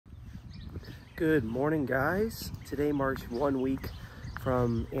Good morning, guys. Today marks 1 week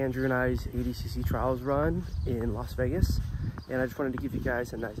from Andrew and I's ADCC Trials run in Las Vegas, and I just wanted to give you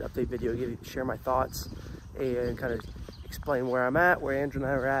guys a nice update video, share my thoughts and kind of explain where I'm at, where Andrew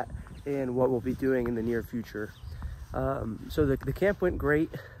and I are at, and what we'll be doing in the near future. So the camp went great.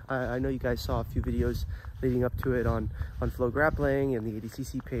 I know you guys saw a few videos leading up to it on Flow Grappling and the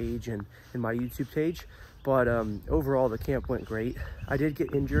ADCC page and my YouTube page. But overall, the camp went great. I did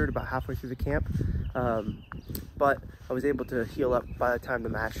get injured about halfway through the camp, but I was able to heal up by the time the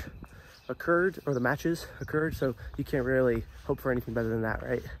match occurred, or the matches occurred, so you can't really hope for anything better than that,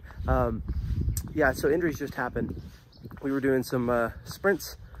 right? Yeah, so injuries just happened. We were doing some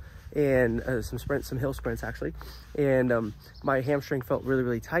sprints and some hill sprints actually, and my hamstring felt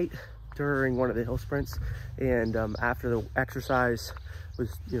really tight during one of the hill sprints, and after the exercise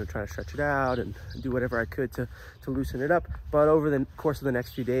was trying to stretch it out and do whatever I could to loosen it up. But over the course of the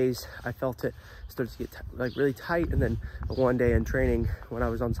next few days, I felt it start to get like really tight, and then one day in training when I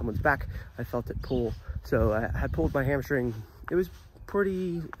was on someone's back, I felt it pull. So I had pulled my hamstring. It was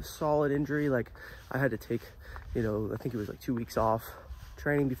pretty solid injury. Like I had to take I think it was like 2 weeks off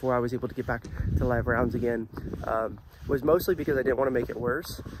training before I was able to get back to live rounds again. Was mostly because I didn't want to make it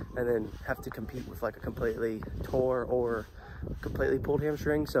worse and then have to compete with like a completely tore or completely pulled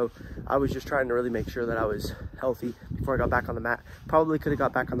hamstring. So I was just trying to really make sure that I was healthy before I got back on the mat. Probably could have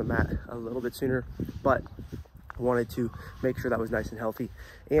got back on the mat a little bit sooner, but I wanted to make sure that was nice and healthy.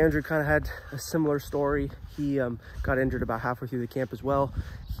 Andrew kind of had a similar story. He got injured about halfway through the camp as well.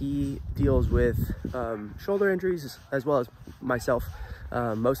 He deals with shoulder injuries as well as myself,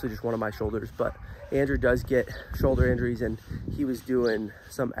 mostly just one of my shoulders, but Andrew does get shoulder injuries, and he was doing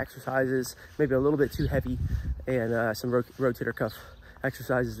some exercises, maybe a little bit too heavy, and some rotator cuff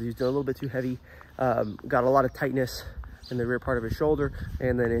exercises. He was doing a little bit too heavy, got a lot of tightness in the rear part of his shoulder,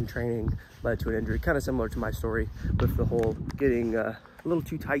 and then in training led to an injury, kind of similar to my story with the whole getting a little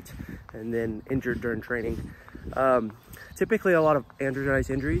too tight and then injured during training. Typically a lot of Andrew and I's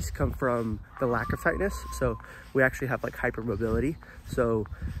injuries come from the lack of tightness. So we actually have like hypermobility. So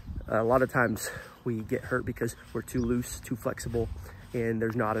a lot of times we get hurt because we're too loose, too flexible, and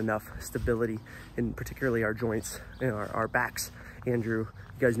there's not enough stability in particularly our joints and our backs. Andrew,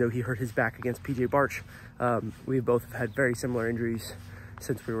 you guys know he hurt his back against PJ Barch. We both had very similar injuries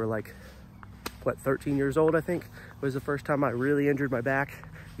since we were like, what, 13 years old, I think, was the first time I really injured my back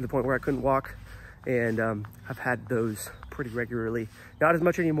to the point where I couldn't walk. And I've had those pretty regularly. Not as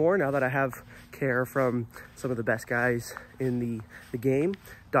much anymore now that I have care from some of the best guys in the game.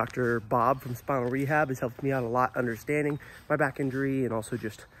 Dr. Bob from Spinal Rehab has helped me out a lot understanding my back injury and also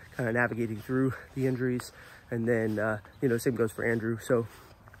just kind of navigating through the injuries. And then, same goes for Andrew. So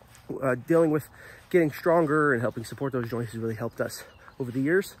dealing with getting stronger and helping support those joints has really helped us over the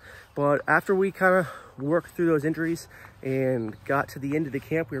years. But after we kind of worked through those injuries and got to the end of the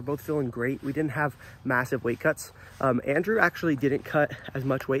camp, we were both feeling great. We didn't have massive weight cuts. Andrew actually didn't cut as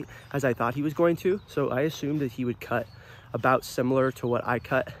much weight as I thought he was going to. So I assumed that he would cut about similar to what I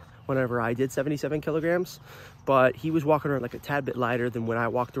cut whenever I did 77 kilograms. But he was walking around like a tad bit lighter than when I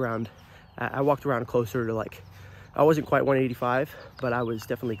walked around. I walked around closer to like, I wasn't quite 185, but I was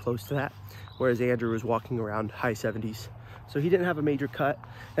definitely close to that. Whereas Andrew was walking around high 70s. So he didn't have a major cut,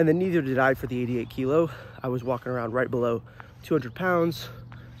 and then neither did I for the 88 kilo. I was walking around right below 200 pounds.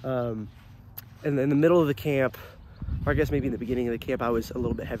 And in the middle of the camp, or I guess maybe in the beginning of the camp, I was a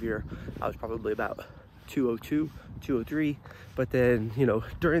little bit heavier. I was probably about 202, 203. But then,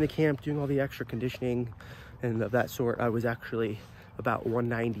 during the camp, doing all the extra conditioning and of that sort, I was actually about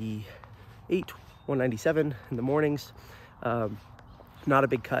 198, 197 in the mornings. Not a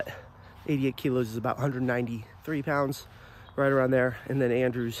big cut. 88 kilos is about 193 pounds. Right around there. And then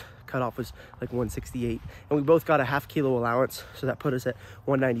Andrew's cutoff was like 168, and we both got a half kilo allowance, so that put us at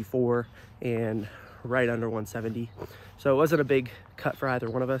 194 and right under 170. So it wasn't a big cut for either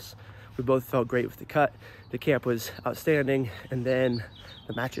one of us. We both felt great with the cut. The camp was outstanding. And then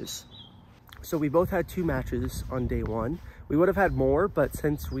the matches. So we both had 2 matches on day 1. We would have had more, but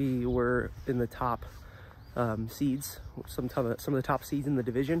since we were in the top seeds, some of the top seeds in the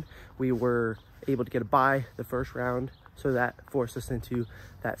division, we were able to get a bye the first round. So that forced us into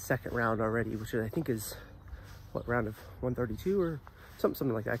that second round already, which I think is what, round of 132 or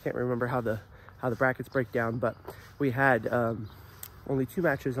something like that. I can't remember how the brackets break down, but we had only 2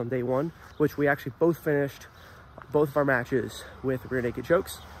 matches on day 1, which we actually both finished both of our matches with rear naked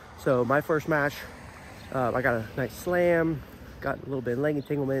chokes. So my first match, I got a nice slam, got a little bit of leg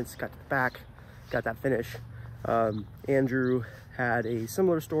entanglements, got to the back, got that finish. Andrew had a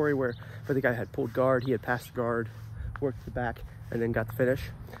similar story where the guy had pulled guard, he had passed the guard, worked the back, and then got the finish.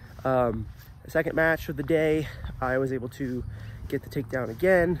 The second match of the day, I was able to get the takedown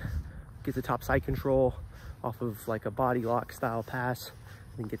again, get the top side control off of like a body lock style pass,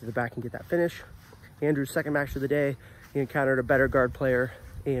 and get to the back and get that finish. Andrew's second match of the day, he encountered a better guard player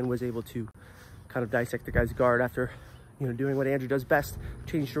and was able to kind of dissect the guy's guard after, you know, doing what Andrew does best,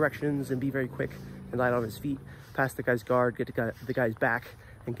 change directions and be very quick and light on his feet, pass the guy's guard, get the guy's back,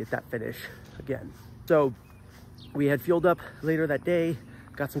 and get that finish again. So we had fueled up later that day,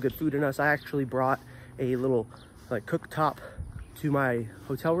 got some good food in us. I actually brought a little like cooktop to my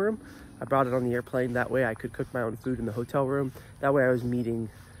hotel room. I brought it on the airplane. That way I could cook my own food in the hotel room. That way I was meeting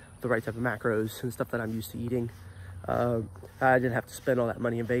the right type of macros and stuff that I'm used to eating. I didn't have to spend all that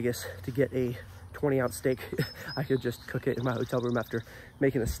money in Vegas to get a 20-ounce steak. I could just cook it in my hotel room after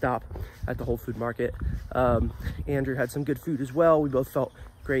making a stop at the Whole Food Market. Andrew had some good food as well. We both felt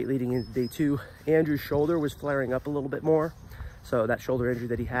great leading into day 2. Andrew's shoulder was flaring up a little bit more. So that shoulder injury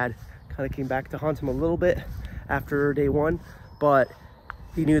that he had kind of came back to haunt him a little bit after day 1. But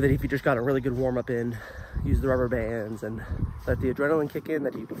he knew that if he just got a really good warm-up in, use the rubber bands and let the adrenaline kick in,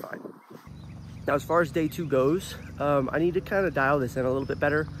 that he'd be fine. Now, as far as day 2 goes, I need to kind of dial this in a little bit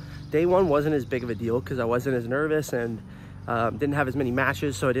better. Day 1 wasn't as big of a deal because I wasn't as nervous and didn't have as many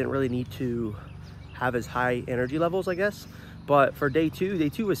matches, so I didn't really need to have as high energy levels, I guess. But for day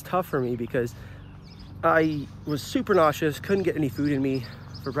 2 was tough for me because I was super nauseous, couldn't get any food in me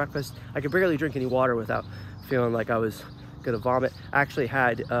for breakfast. I could barely drink any water without feeling like I was gonna vomit. I actually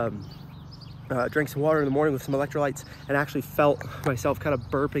had drank some water in the morning with some electrolytes and actually felt myself kind of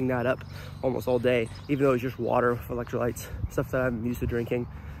burping that up almost all day, even though it was just water with electrolytes, stuff that I'm used to drinking.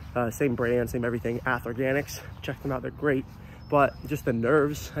 Same brand, same everything, Ath Organics. Check them out, they're great. But just the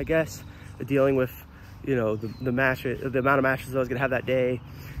nerves, I guess, dealing with, you know, the amount of matches I was gonna have that day,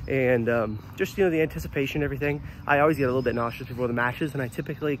 and just, you know, the anticipation, everything. I always get a little bit nauseous before the matches, and I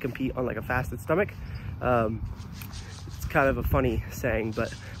typically compete on like a fasted stomach. It's kind of a funny saying,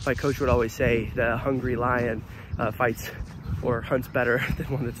 but my coach would always say that a hungry lion fights or hunts better than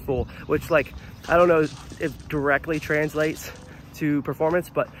one that's full, which, like, I don't know if directly translates to performance,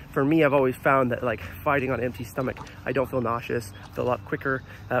 but for me, I've always found that, like, fighting on an empty stomach, I don't feel nauseous, I feel a lot quicker,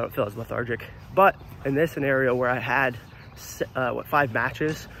 I don't feel as lethargic. But in this scenario where I had 5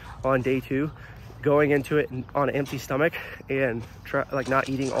 matches on day 2, going into it on an empty stomach and like not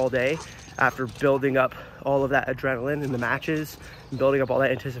eating all day, after building up all of that adrenaline in the matches, and building up all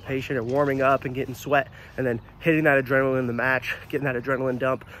that anticipation and warming up and getting sweat, and then hitting that adrenaline in the match, getting that adrenaline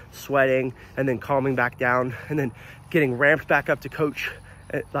dump, sweating, and then calming back down, and then getting ramped back up to coach,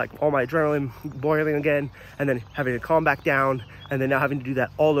 like all my adrenaline boiling again, and then having to calm back down, and then now having to do that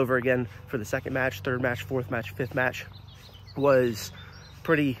all over again for the second match, third match, fourth match, fifth match, was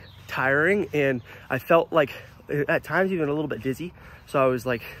pretty tiring. And I felt like at times even a little bit dizzy. So I was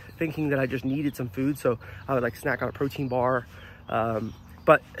like thinking that I just needed some food, so I would like snack on a protein bar.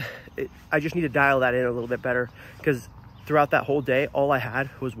 But I just need to dial that in a little bit better, because throughout that whole day, all I had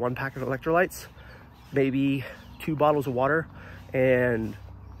was 1 pack of electrolytes, maybe 2 bottles of water, and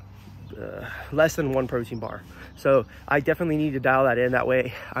less than 1 protein bar. So I definitely need to dial that in. That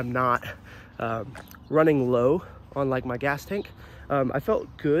way I'm not running low on like my gas tank. I felt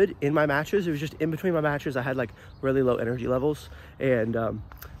good in my matches. It was just in between my matches, I had like really low energy levels. And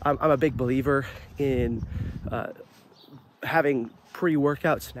I'm a big believer in having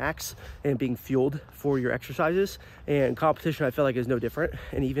pre-workout snacks and being fueled for your exercises. And competition, I feel like, is no different,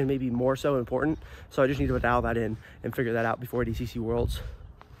 and even maybe more so important. So I just need to dial that in and figure that out before ADCC Worlds.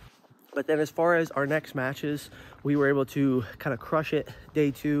 But then as far as our next matches, we were able to kind of crush it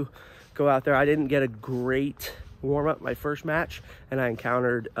day 2, go out there. I didn't get a great warm-up my first match, and I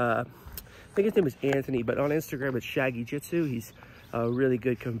encountered, I think his name was Anthony, but on Instagram it's Shaggy Jitsu. He's a really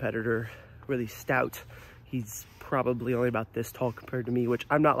good competitor, really stout. He's probably only about this tall compared to me, which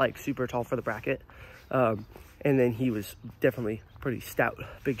I'm not like super tall for the bracket. And then he was definitely pretty stout,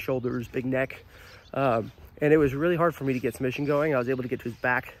 big shoulders, big neck. And it was really hard for me to get submission going. I was able to get to his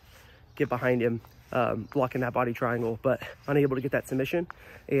back, get behind him, blocking that body triangle, but unable to get that submission,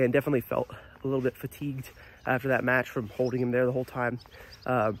 and definitely felt a little bit fatigued after that match from holding him there the whole time.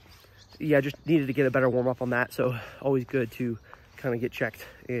 Yeah, I just needed to get a better warm up on that. So always good to kind of get checked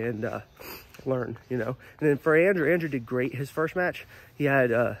and learn, you know. And then for Andrew did great his first match. He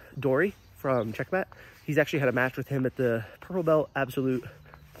had Dory from Checkmat. He's actually had a match with him at the Purple Belt Absolute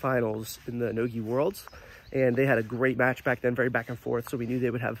Finals in the NoGi Worlds. And they had a great match back then, very back and forth. So we knew they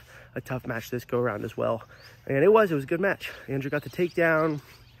would have a tough match this go around as well. And it was a good match. Andrew got the takedown.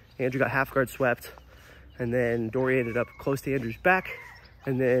 Andrew got half guard swept. And then Dory ended up close to Andrew's back.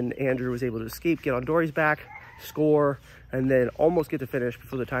 And then Andrew was able to escape, get on Dory's back, score, and then almost get to finish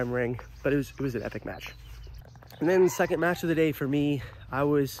before the time rang. But it was an epic match. And then the second match of the day for me, I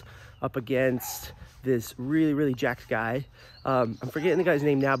was up against this really jacked guy. I'm forgetting the guy's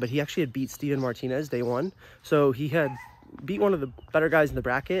name now, but he actually had beat Steven Martinez day one. So he had beat one of the better guys in the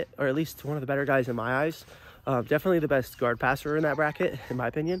bracket, or at least one of the better guys in my eyes. Definitely the best guard passer in that bracket, in my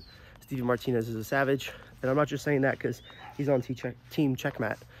opinion. Steven Martinez is a savage. And I'm not just saying that because he's on Team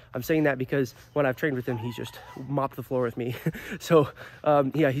Checkmat. I'm saying that because when I've trained with him, he's just mopped the floor with me. So,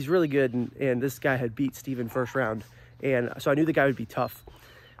 yeah, he's really good. And this guy had beat Steven first round. And so I knew the guy would be tough.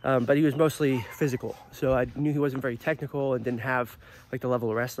 But he was mostly physical. So I knew he wasn't very technical and didn't have like the level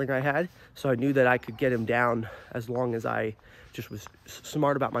of wrestling I had. So I knew that I could get him down as long as I just was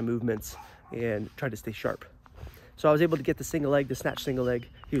smart about my movements and tried to stay sharp. So I was able to get the snatch single leg.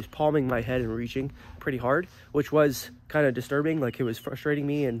 He was palming my head and reaching pretty hard, which was kind of disturbing. Like, it was frustrating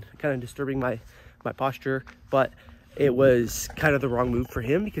me and kind of disturbing my posture, but it was kind of the wrong move for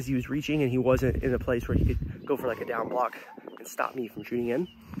him because he was reaching and he wasn't in a place where he could go for like a down block and stop me from shooting in.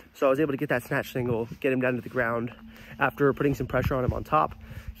 So I was able to get that snatch single, get him down to the ground. After putting some pressure on him on top,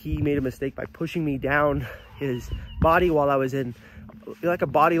 he made a mistake by pushing me down his body while I was in like a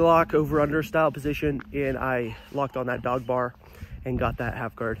body lock over under style position, and I locked on that dog bar and got that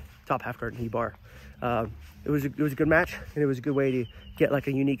top half guard knee bar. It was a good match, and it was a good way to get like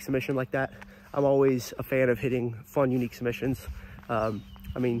a unique submission like that. I'm always a fan of hitting fun, unique submissions. I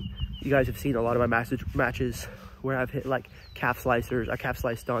mean, you guys have seen a lot of my matches where I've hit like calf slicers. I calf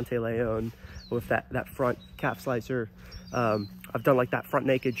sliced Dante Leon with that front calf slicer. I've done like that front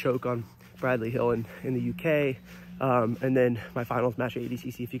naked choke on Bradley Hill in the UK. And then my finals match at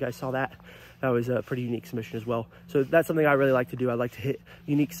ADCC, if you guys saw that, that was a pretty unique submission as well. So that's something I really like to do. I like to hit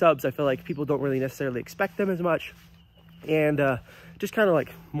unique subs. I feel like people don't really necessarily expect them as much, and just kind of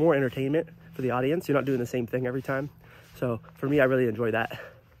like more entertainment for the audience. You're not doing the same thing every time. So for me, I really enjoy that.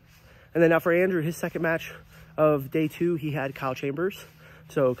 And then now for Andrew, his second match of day two, he had Kyle Chambers.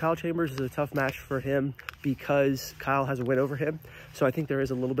 So Kyle Chambers is a tough match for him because Kyle has a win over him. So I think there is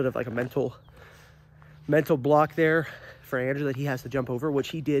a little bit of like a mental block there for Andrew that he has to jump over, which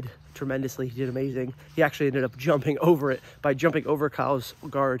he did tremendously. He did amazing. He actually ended up jumping over it by jumping over Kyle's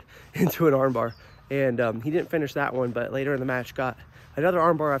guard into an armbar. And he didn't finish that one, but later in the match got another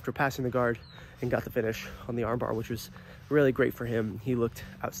armbar after passing the guard and got the finish on the armbar, which was really great for him. He looked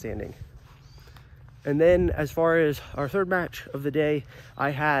outstanding. And then as far as our third match of the day, I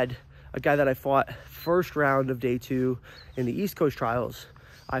had a guy that I fought first round of day two in the East Coast Trials.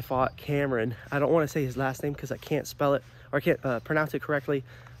 I fought Cameron. I don't want to say his last name because I can't spell it, or I can't pronounce it correctly.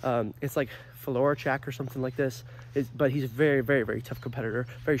 It's like Florchak or something like this. But he's a very tough competitor,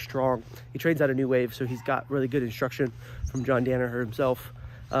 very strong. He trains out of New Wave, so he's got really good instruction from John Danaher himself.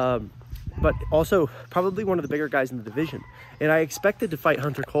 But also probably one of the bigger guys in the division. And I expected to fight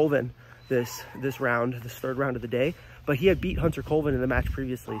Hunter Colvin this third round of the day, but he had beat Hunter Colvin in the match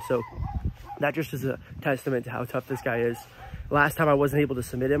previously. So that just is a testament to how tough this guy is. Last time I wasn't able to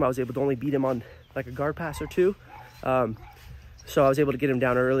submit him. I was able to only beat him on like a guard pass or two. So I was able to get him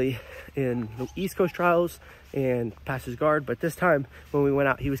down early in the East Coast Trials and pass his guard. But this time when we went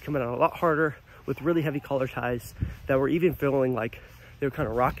out, he was coming out a lot harder with really heavy collar ties that were even feeling like they were kind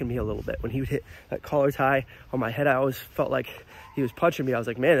of rocking me a little bit. When he would hit that collar tie on my head, I always felt like he was punching me. I was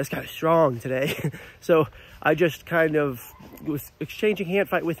like, man, this guy's strong today. So I just kind of was exchanging hand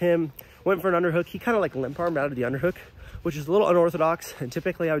fight with him, went for an underhook. He kind of like limp armed out of the underhook, which is a little unorthodox. And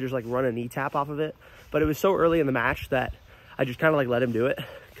typically I would just like run a knee tap off of it. But it was so early in the match that I just kind of like let him do it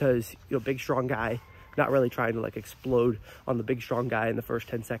because, you know, big, strong guy, not really trying to like explode on the big, strong guy in the first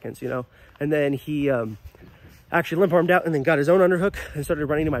 10 seconds, you know? And then he actually limp armed out and then got his own underhook and started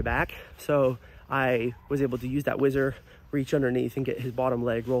running to my back. So I was able to use that whizzer, reach underneath and get his bottom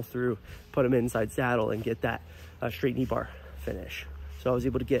leg, roll through, put him inside saddle and get that straight knee bar finish. So I was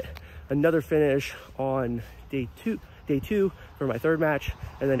able to get another finish on day two for my third match.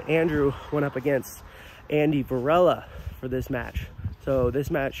 And then Andrew went up against Andy Varela for this match. So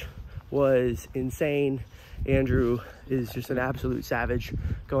this match was insane. Andrew is just an absolute savage,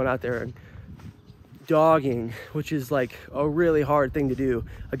 going out there and dogging, which is like a really hard thing to do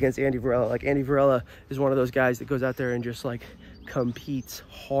against Andy Varela. Like, Andy Varela is one of those guys that goes out there and just like competes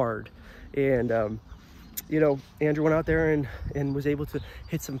hard. And you know, Andrew went out there and was able to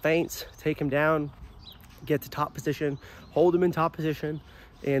hit some feints, take him down, get to top position, hold him in top position,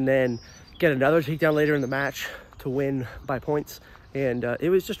 and then get another takedown later in the match to win by points. And it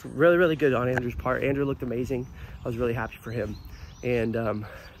was just really good on Andrew's part. Andrew looked amazing. I was really happy for him. And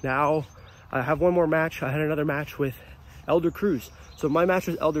now I have one more match. I had another match with Elder Cruz. So my match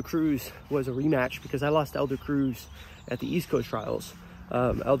with Elder Cruz was a rematch because I lost Elder Cruz at the East Coast Trials.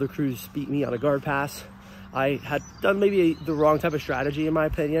 Elder Cruz beat me on a guard pass. I had done maybe the wrong type of strategy in my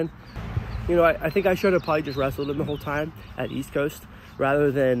opinion. You know, I think I should have probably just wrestled him the whole time at East Coast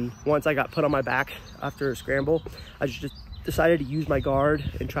rather than once I got put on my back after a scramble. I just decided to use my guard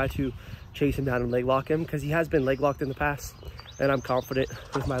and try to chase him down and leg lock him because he has been leg locked in the past and I'm confident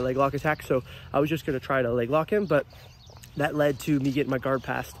with my leg lock attack. So I was just going to try to leg lock him, but that led to me getting my guard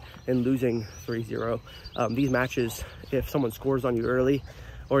passed and losing 3-0. These matches, if someone scores on you early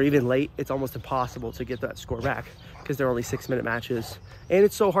or even late, it's almost impossible to get that score back because they're only 6-minute matches. And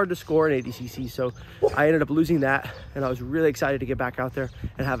it's so hard to score in ADCC. So I ended up losing that and I was really excited to get back out there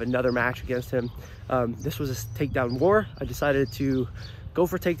and have another match against him. This was a takedown war. I decided to go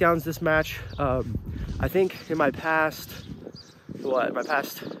for takedowns this match. I think in my past 2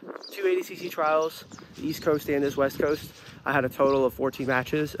 ADCC trials, East Coast and this West Coast, I had a total of 14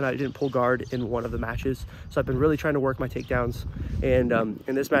 matches and I didn't pull guard in one of the matches. So I've been really trying to work my takedowns. And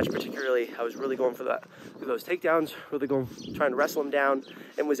in this match particularly, I was really going for those takedowns, really trying to wrestle him down,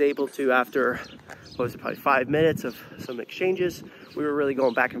 and was able to, after, what was it, probably 5 minutes of some exchanges, we were really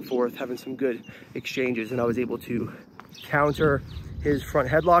going back and forth, having some good exchanges, and I was able to counter his front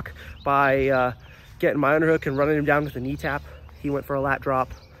headlock by getting my underhook and running him down with a knee tap. He went for a lat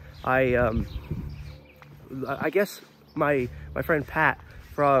drop. I guess my friend Pat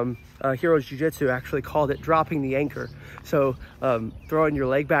from Heroes Jiu-Jitsu actually called it dropping the anchor. So throwing your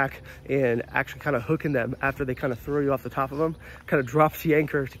leg back and actually kind of hooking them after they kind of throw you off the top of them kind of drops the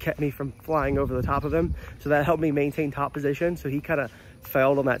anchor to keep me from flying over the top of him. So that helped me maintain top position. So he kind of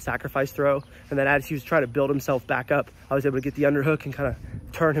failed on that sacrifice throw, and then as he was trying to build himself back up, I was able to get the underhook and kind of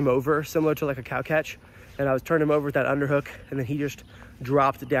turn him over, similar to like a cow catch. And I was turning him over with that underhook, and then he just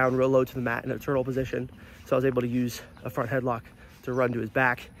dropped down real low to the mat in a turtle position. So I was able to use a front headlock to run to his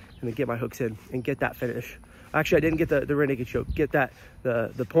back and then get my hooks in and get that finish. Actually, I didn't get the rear naked choke, get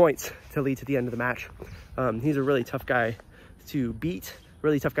the points to lead to the end of the match. He's a really tough guy to beat,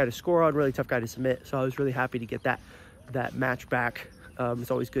 really tough guy to score on, really tough guy to submit. So I was really happy to get that match back.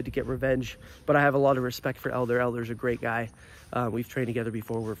 It's always good to get revenge, but I have a lot of respect for Elder. Elder's a great guy. We've trained together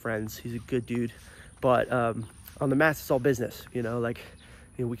before, we're friends. He's a good dude, but on the mats, it's all business, you know, like,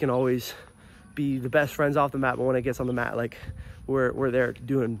 you know, we can always be the best friends off the mat, but when it gets on the mat, like, we're there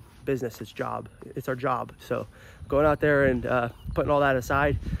doing business. It's our job. So going out there and putting all that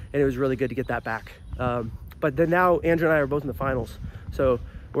aside, and it was really good to get that back. But then now Andrew and I are both in the finals. So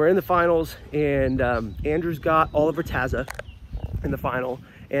we're in the finals, and Andrew's got Oliver Taza in the final,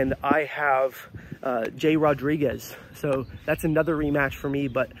 and I have Jay Rodriguez. So that's another rematch for me,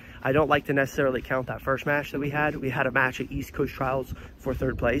 but I don't like to necessarily count that first match that we had. We had a match at East Coast Trials for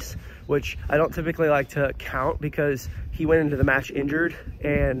 3rd place, which I don't typically like to count because he went into the match injured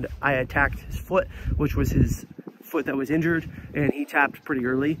and I attacked his foot, which was his foot that was injured, and he tapped pretty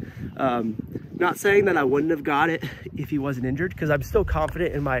early. Not saying that I wouldn't have got it if he wasn't injured, because I'm still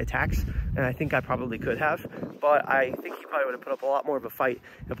confident in my attacks, and I think I probably could have, but I think he probably would have put up a lot more of a fight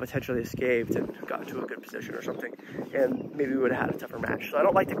and potentially escaped and got into a good position or something, and maybe we would have had a tougher match. So I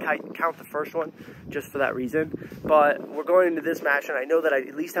don't like to count the first one just for that reason, but we're going into this match, and I know that I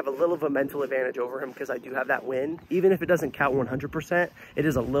at least have a little of a mental advantage over him because I do have that win. Even if it doesn't count 100%, it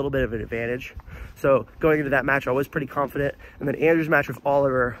is a little bit of an advantage. So going into that match, I was pretty confident, and then Andrew's match with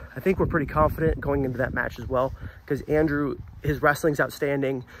Oliver, I think we're pretty confident going into that match as well, because Andrew, his wrestling's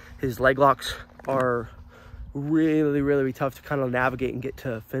outstanding. His leg locks are really tough to kind of navigate and get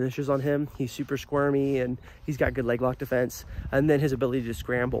to finishes on him. He's super squirmy and he's got good leg lock defense, and then his ability to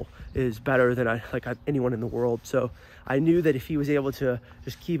scramble is better than anyone in the world. So I knew that if he was able to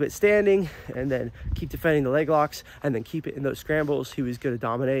just keep it standing and then keep defending the leg locks and then keep it in those scrambles, he was going to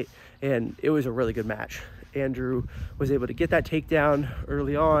dominate, and it was a really good match. Andrew was able to get that takedown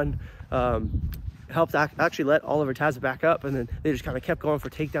early on, helped actually let Oliver Taza back up, and then they just kind of kept going for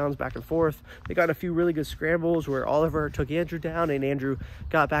takedowns back and forth. They got a few really good scrambles where Oliver took Andrew down and Andrew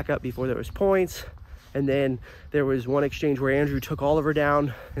got back up before there was points. And then there was one exchange where Andrew took Oliver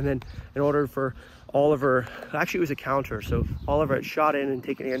down, and then in order for Oliver, actually it was a counter, so Oliver had shot in and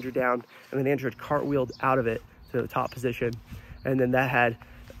taken Andrew down, and then Andrew had cartwheeled out of it to the top position, and then that had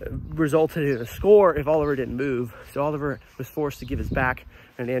resulted in a score if Oliver didn't move. So Oliver was forced to give his back,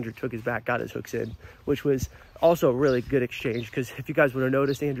 and Andrew took his back, got his hooks in, which was also a really good exchange, because if you guys would have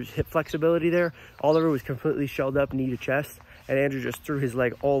noticed Andrew's hip flexibility there, Oliver was completely shelled up knee to chest, and Andrew just threw his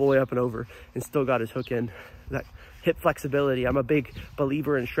leg all the way up and over and still got his hook in. That hip flexibility. I'm a big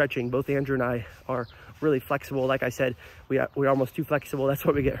believer in stretching. Both Andrew and I are really flexible. Like I said, we're almost too flexible. That's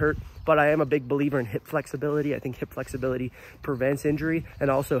why we get hurt. But I am a big believer in hip flexibility. I think hip flexibility prevents injury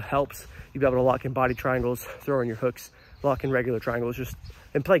and also helps you be able to lock in body triangles, throw in your hooks, lock in regular triangles,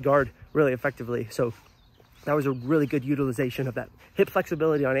 and play guard really effectively. So that was a really good utilization of that hip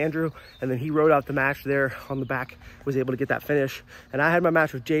flexibility on Andrew. And then he rode out the match there on the back, was able to get that finish. And I had my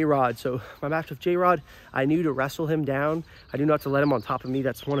match with J-Rod. So my match with J-Rod, I knew to wrestle him down. I knew not to let him on top of me.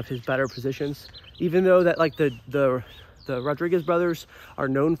 That's one of his better positions. Even though that like the Rodriguez brothers are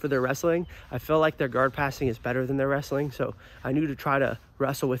known for their wrestling, I feel like their guard passing is better than their wrestling. So I knew to try to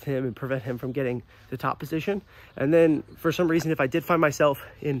wrestle with him and prevent him from getting the top position. And then for some reason, if I did find myself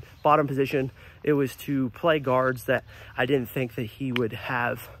in bottom position, it was to play guards that I didn't think that he would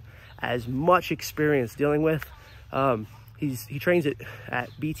have as much experience dealing with. He trains it at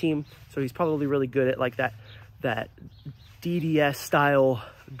B team, so he's probably really good at like that DDS style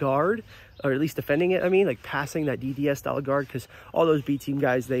guard, or at least defending it. I mean, like passing that DDS style guard, because all those B team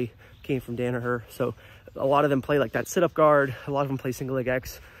guys, they came from Danaher. So a lot of them play like that sit-up guard. A lot of them play single leg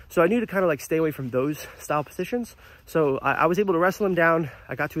X. So I knew to kind of like stay away from those style positions. So I was able to wrestle him down.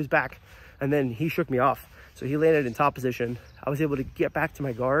 I got to his back, and then he shook me off. So he landed in top position. I was able to get back to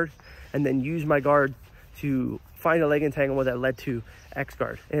my guard and then use my guard to find a leg entanglement that led to X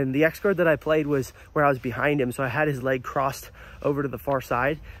guard. And the X guard that I played was where I was behind him. So I had his leg crossed over to the far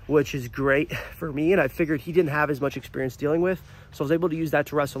side, which is great for me. And I figured he didn't have as much experience dealing with. So I was able to use that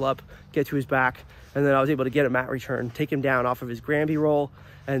to wrestle up, get to his back. And then I was able to get a mat return, take him down off of his Granby roll,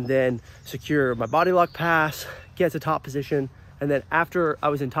 and then secure my body lock pass, get to top position. And then after I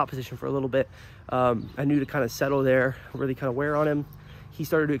was in top position for a little bit, I knew to kind of settle there, really kind of wear on him. He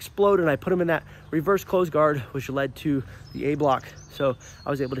started to explode, and I put him in that reverse close guard, which led to the A block. So I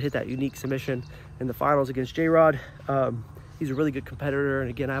was able to hit that unique submission in the finals against J-Rod. He's a really good competitor, and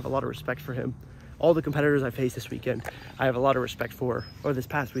again, I have a lot of respect for him. All the competitors I faced this weekend, I have a lot of respect for, or this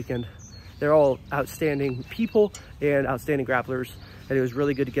past weekend. They're all outstanding people and outstanding grapplers, and it was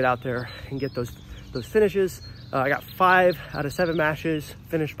really good to get out there and get those finishes. I got 5 out of 7 matches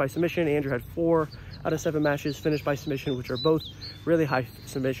finished by submission. Andrew had 4 out of 7 matches finished by submission, which are both really high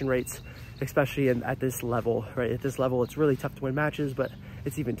submission rates, especially at this level, right? At this level, it's really tough to win matches, but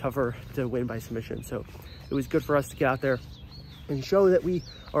it's even tougher to win by submission. So it was good for us to get out there and show that we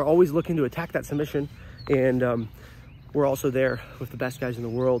are always looking to attack that submission. And we're also there with the best guys in the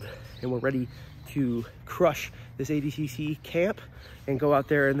world, and we're ready to crush this ADCC camp and go out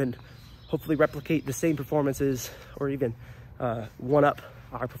there and then hopefully replicate the same performances, or even one up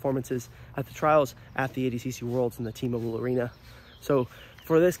our performances at the trials at the ADCC Worlds in the T-Mobile Arena. So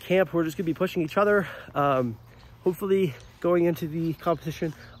for this camp, we're just gonna be pushing each other, hopefully going into the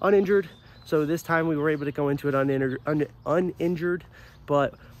competition uninjured. So this time we were able to go into it uninjured,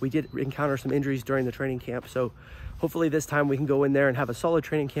 but we did encounter some injuries during the training camp. So hopefully this time we can go in there and have a solid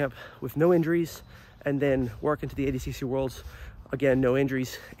training camp with no injuries, and then work into the ADCC Worlds, again, no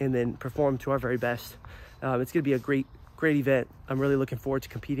injuries, and then perform to our very best. It's gonna be a great event. I'm really looking forward to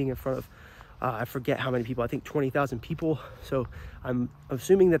competing in front of, I forget how many people, I think 20,000 people. So I'm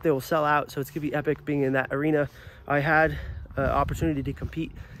assuming that they will sell out. So it's gonna be epic being in that arena. I had an opportunity to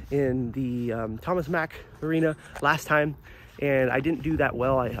compete in the Thomas Mack Arena last time, and I didn't do that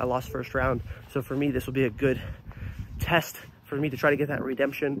well. I lost first round. So for me, this will be a good test for me to try to get that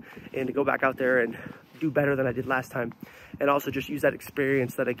redemption and to go back out there and do better than I did last time, and also just use that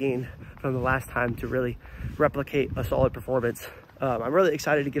experience that I gained from the last time to really replicate a solid performance. I'm really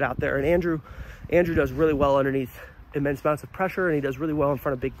excited to get out there, and Andrew does really well underneath immense amounts of pressure, and he does really well in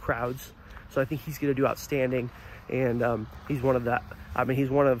front of big crowds. So I think he's going to do outstanding, and he's one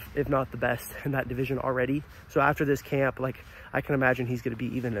of, if not the best in that division already. So after this camp, like, I can imagine he's going to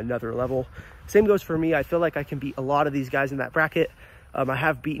be even another level. Same goes for me. I feel like I can beat a lot of these guys in that bracket. I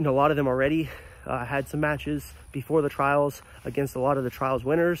have beaten a lot of them already. I had some matches before the trials against a lot of the trials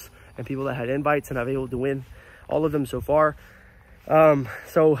winners and people that had invites, and I've been able to win all of them so far.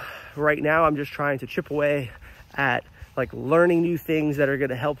 So right now I'm just trying to chip away at like learning new things that are going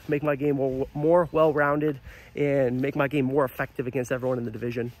to help make my game more well-rounded and make my game more effective against everyone in the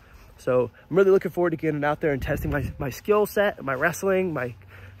division. So I'm really looking forward to getting out there and testing my skill set, my wrestling, my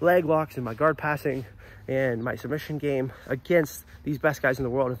leg locks, and my guard passing, and my submission game against these best guys in the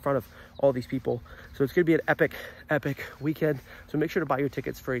world in front of all these people. So it's going to be an epic weekend. So make sure to buy your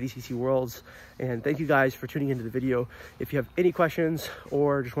tickets for ADCC Worlds. And thank you guys for tuning into the video. If you have any questions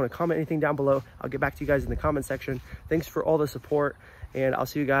or just want to comment anything down below, I'll get back to you guys in the comment section. Thanks for all the support, and I'll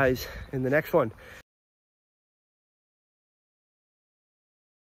see you guys in the next one.